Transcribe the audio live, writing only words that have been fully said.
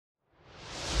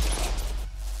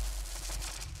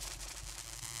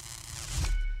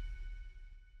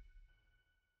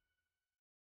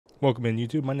Welcome in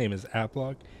YouTube, my name is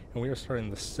Applog, and we are starting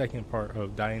the second part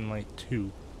of Dying Light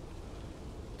 2,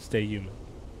 Stay Human.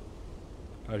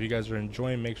 If you guys are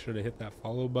enjoying, make sure to hit that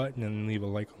follow button and leave a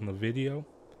like on the video.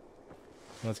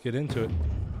 Let's get into it.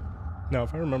 Now,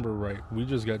 if I remember right, we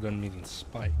just got done meeting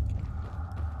Spike,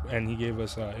 and he gave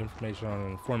us information on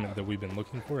an informant that we've been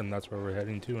looking for, and that's where we're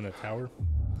heading to in a tower.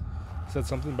 He said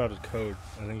something about a code.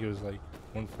 I think it was like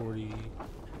 140.200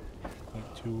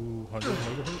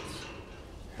 megahertz.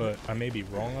 But I may be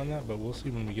wrong on that, but we'll see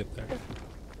when we get there.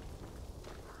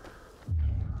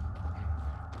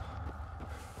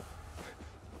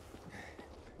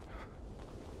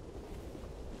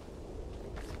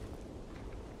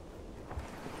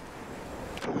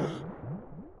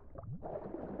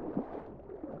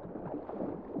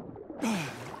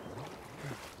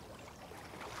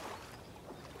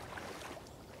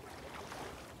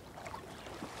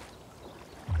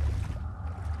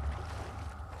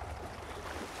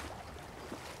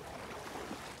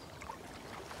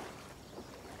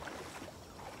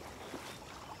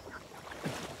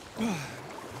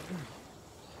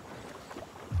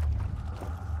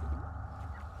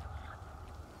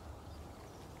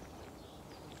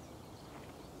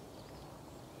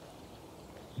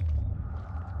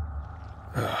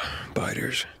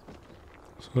 Biters.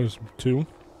 So there's two.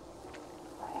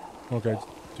 Okay,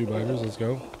 two biters, let's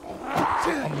go.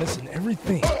 I'm missing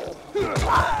everything.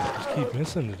 Just keep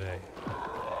missing today.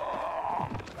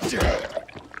 There's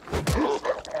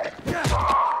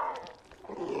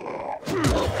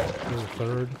a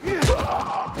third.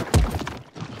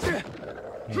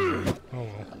 Oh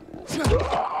well.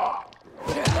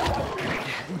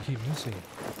 I keep missing.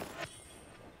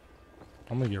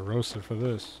 I'm gonna get roasted for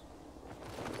this.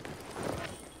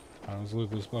 Let's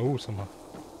loot this. Oh, somehow.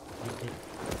 Wait.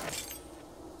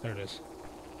 There it is.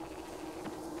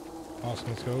 Awesome,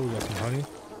 let's go. We got some honey.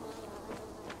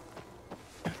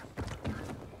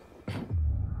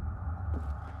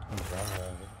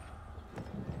 Alright.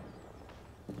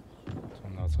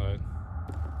 Someone outside.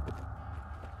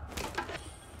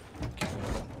 Okay.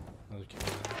 Another can.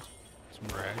 Some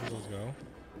rags, let's go.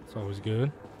 It's always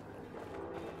good.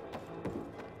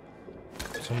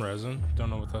 Some resin. Don't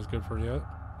know what that's good for yet.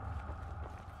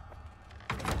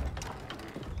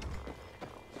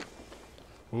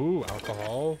 Ooh,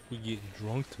 alcohol. We getting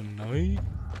drunk tonight.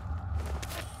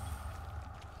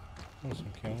 Oh,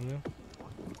 some chamomile.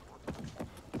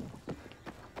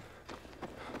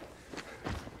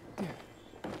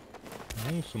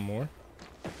 Some more.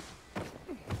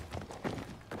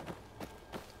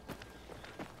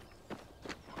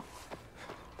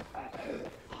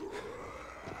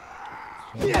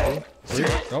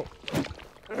 Oh.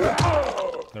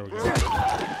 There we go.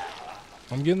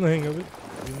 I'm getting the hang of it.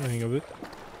 Getting the hang of it.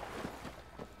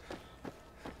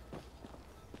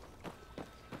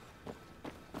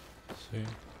 See.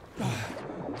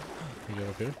 We get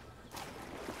up here?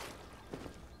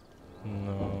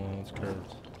 No, it's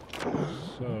curved.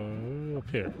 So, up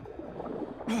here.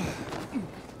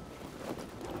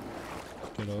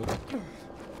 Get up.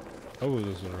 Oh,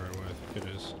 this is the right way. I think it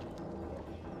is.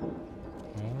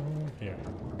 Here.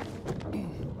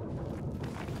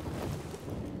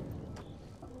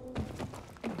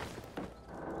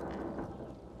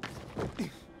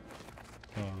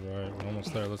 Alright, we're almost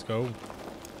there. Let's go.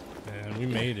 And we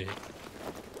made it.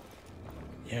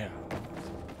 Yeah.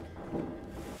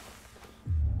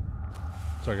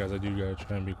 Sorry guys, I do gotta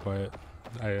try and be quiet.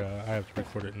 I have to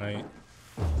record at night.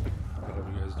 I hope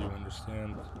you guys do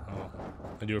understand.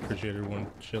 I do appreciate everyone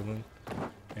chilling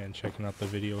and checking out the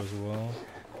video as well.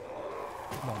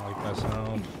 I don't like that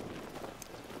sound.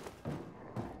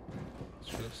 Let's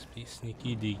just be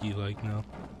sneaky deaky like now.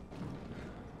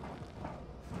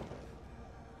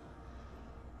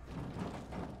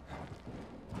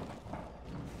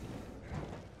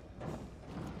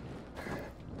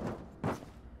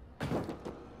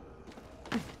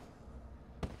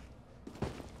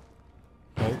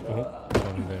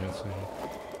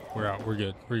 We're out. We're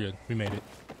good. We're good. We made it.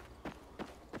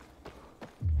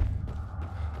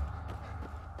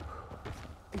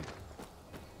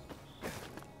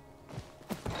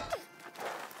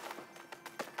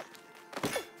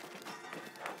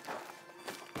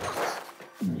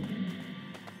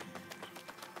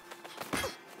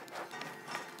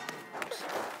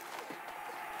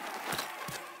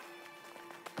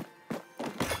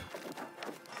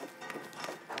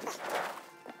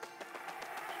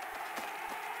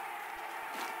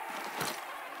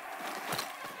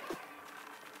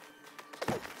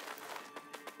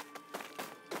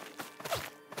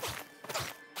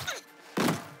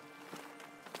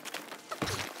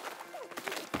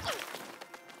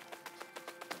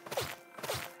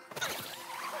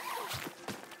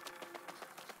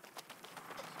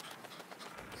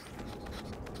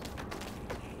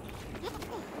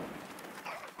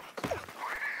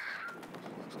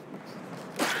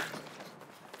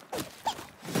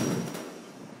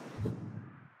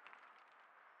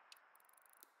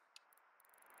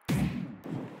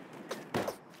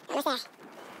 Oh,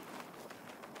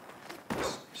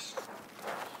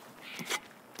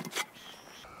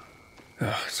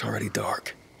 it's already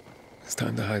dark. It's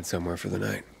time to hide somewhere for the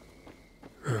night.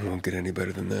 It won't get any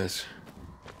better than this.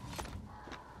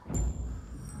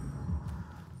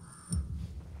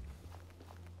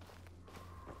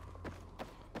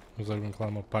 Looks like we can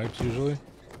climb up pipes usually.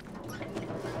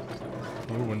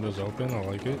 Ooh, windows open, I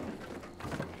like it.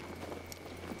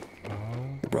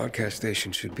 The broadcast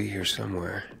station should be here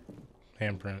somewhere.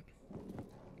 Handprint.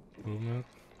 Movement.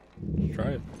 Let's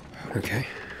try it. Okay,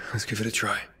 let's give it a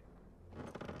try.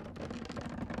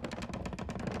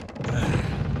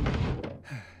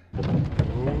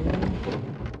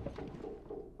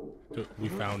 Dude, we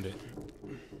found it.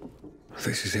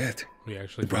 This is it. We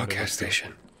actually The broadcast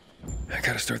station. I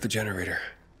gotta start the generator.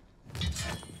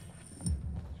 Let's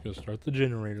go start the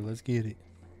generator. Let's get it.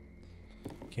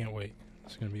 Can't wait.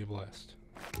 It's gonna be a blast.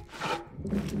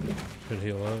 Should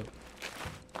heal up.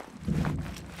 There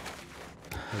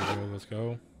we go. Let's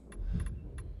go.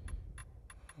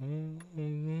 I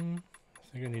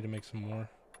think I need to make some more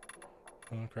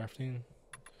crafting.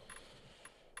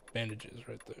 Bandages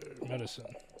right there.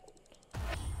 Medicine.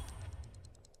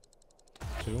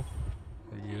 2.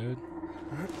 We're good.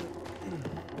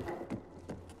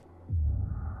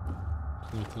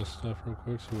 Let's loot this stuff real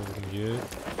quick, see what we can get.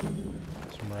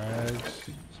 Some rags,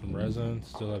 some resin.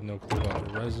 Still have no clue about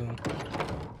the resin.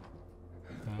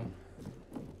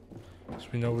 So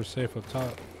we know we're safe up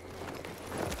top.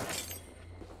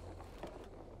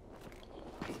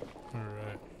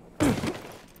 Alright.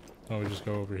 Oh, we just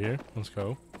go over here. Let's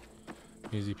go.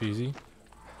 Easy peasy.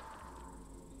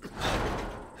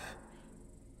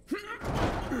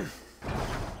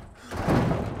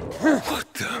 What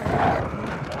the?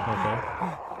 Okay.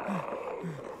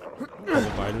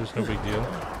 Couple biters, no big deal.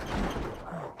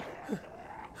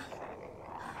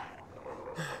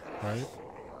 Right?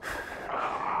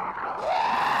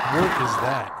 What is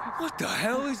that? What the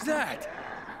hell is that?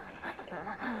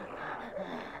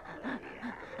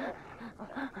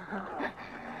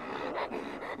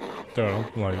 Dude,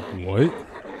 I'm like, what?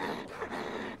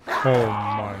 Oh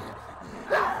my.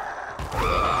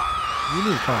 You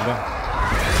need to calm down.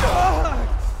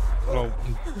 Well,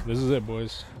 this is it,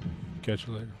 boys. Catch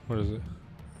you later. What is it?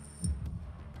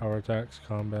 Power attacks,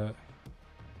 combat,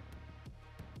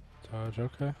 dodge.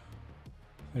 Okay. I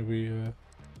think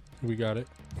we got it.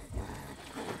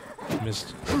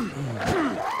 Missed. Twice.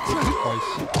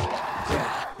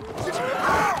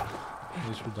 At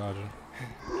least we're dodging.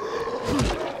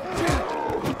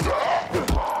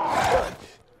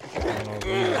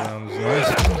 Sounds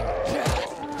nice.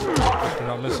 We're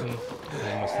not missing.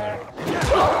 We're almost there.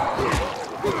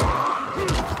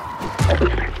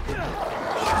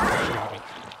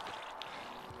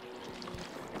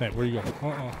 Hey, where you going?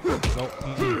 Nope.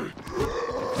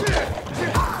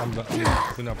 I'm done.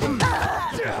 We're not playing.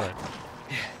 That's right.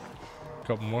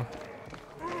 Couple more.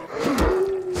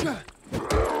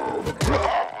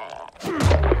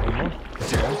 One more.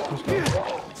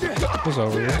 It's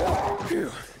over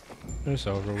here. It's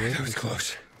over with. That was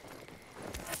close.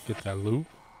 Get that loot.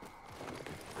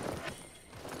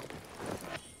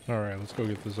 Alright, let's go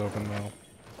get this open now.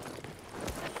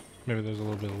 Maybe there's a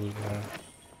little bit of loot in there.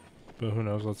 But who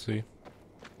knows, let's see.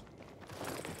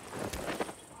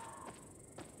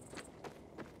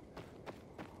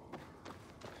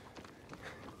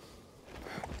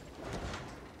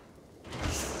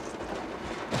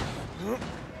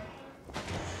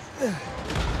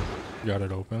 Got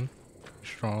it open.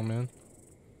 Strong, man.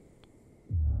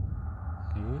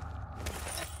 Ooh.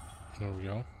 There we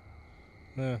go.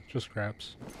 Just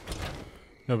scraps.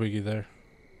 No biggie there.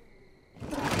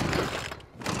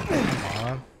 Come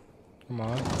on. Come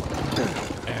on.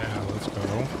 Yeah, let's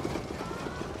go.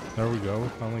 There we go.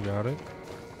 Finally got it.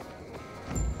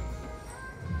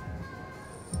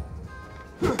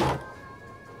 I don't know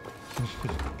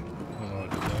how to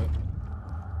do that.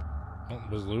 Oh,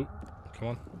 there's loot. Come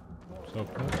on. So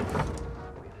cool.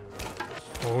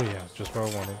 Oh yeah, just what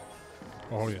I wanted.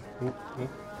 Oh yeah. Oop,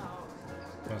 oop.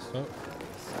 Messed up.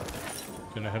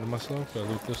 Getting ahead of myself. Gotta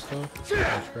loot this stuff.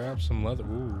 Some scraps, some leather.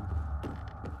 Ooh.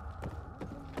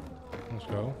 Let's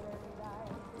go.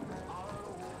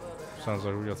 Sounds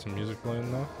like we got some music playing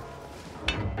now.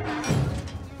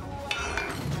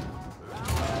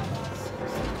 Oh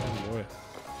boy.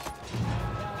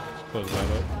 Let's close that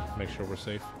up. Make sure we're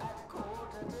safe.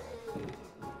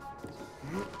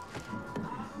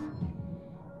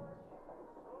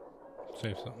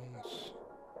 Safe zones.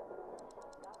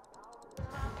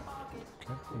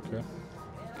 Okay.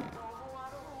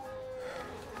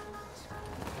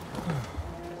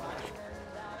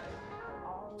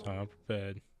 Time for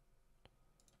bed.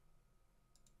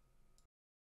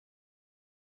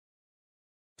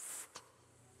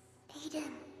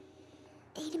 Aiden.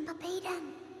 Aiden, Papa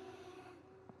Aiden.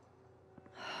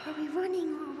 Are we running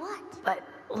or what? But,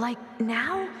 like,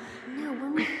 now? No,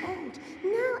 when we're old.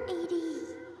 No,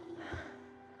 Edie.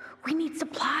 We need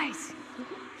supplies.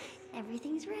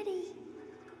 Everything's ready.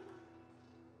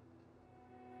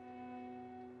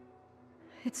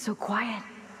 It's so quiet.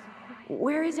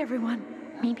 Where is everyone?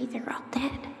 Maybe they're all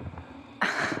dead.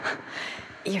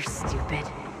 You're stupid.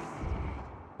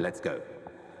 Let's go.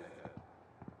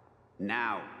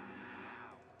 Now.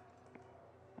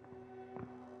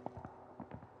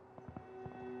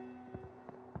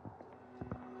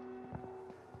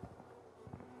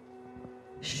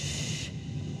 Shh.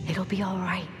 It'll be all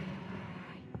right.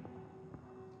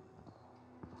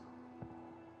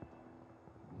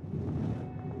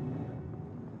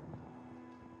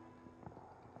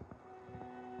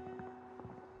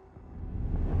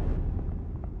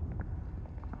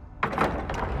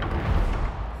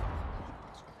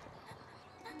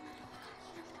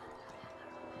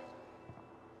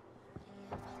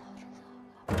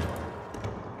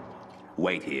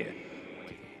 Wait here.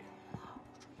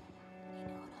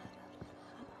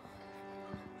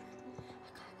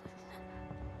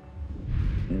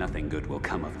 Nothing good will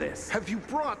come of this. Have you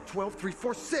brought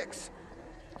 12346?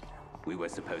 We were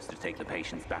supposed to take the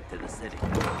patients back to the city.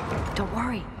 Don't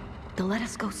worry. They'll let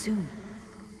us go soon.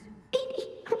 Edie,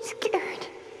 I'm scared.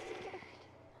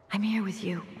 I'm here with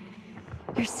you.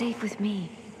 You're safe with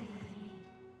me.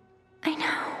 I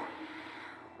know.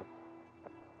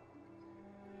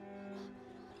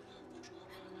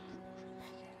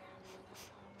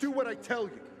 Do what I tell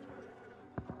you.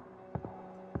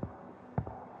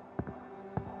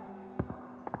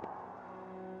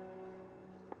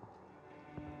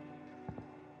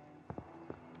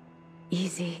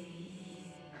 Easy.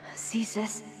 See,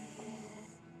 sis?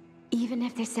 Even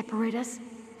if they separate us,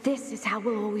 this is how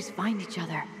we'll always find each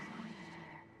other.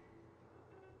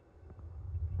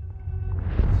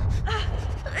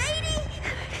 Edie!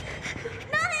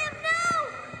 Not him, no!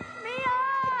 Mia!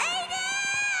 Aiden!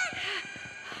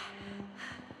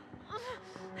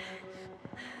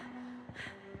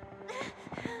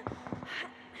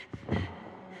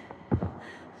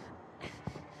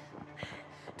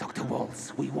 Dr.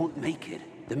 Waltz, we won't make it.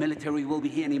 The military will be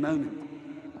here any moment.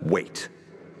 Wait.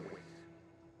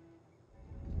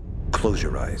 Close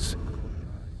your eyes.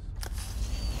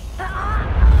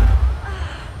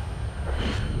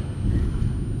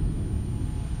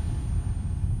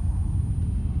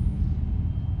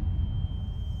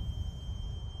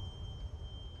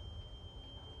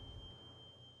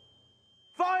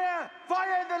 Fire!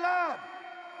 Fire in the lab!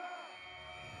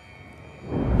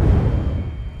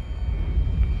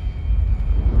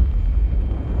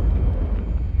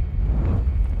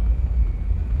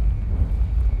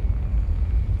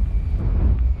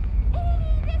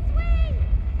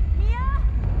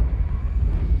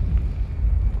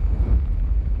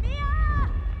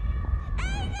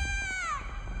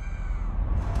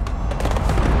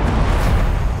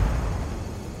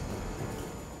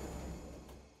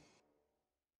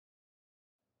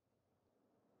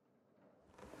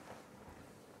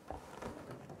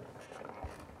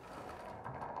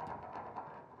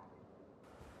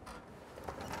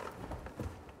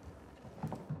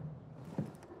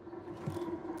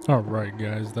 Alright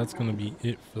guys, that's gonna be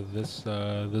it for this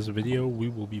this video. We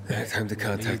will be back. Time to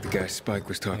contact the guy Spike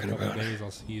was talking in a couple about. days.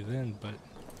 I'll see you then, but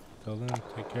till then,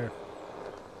 take care.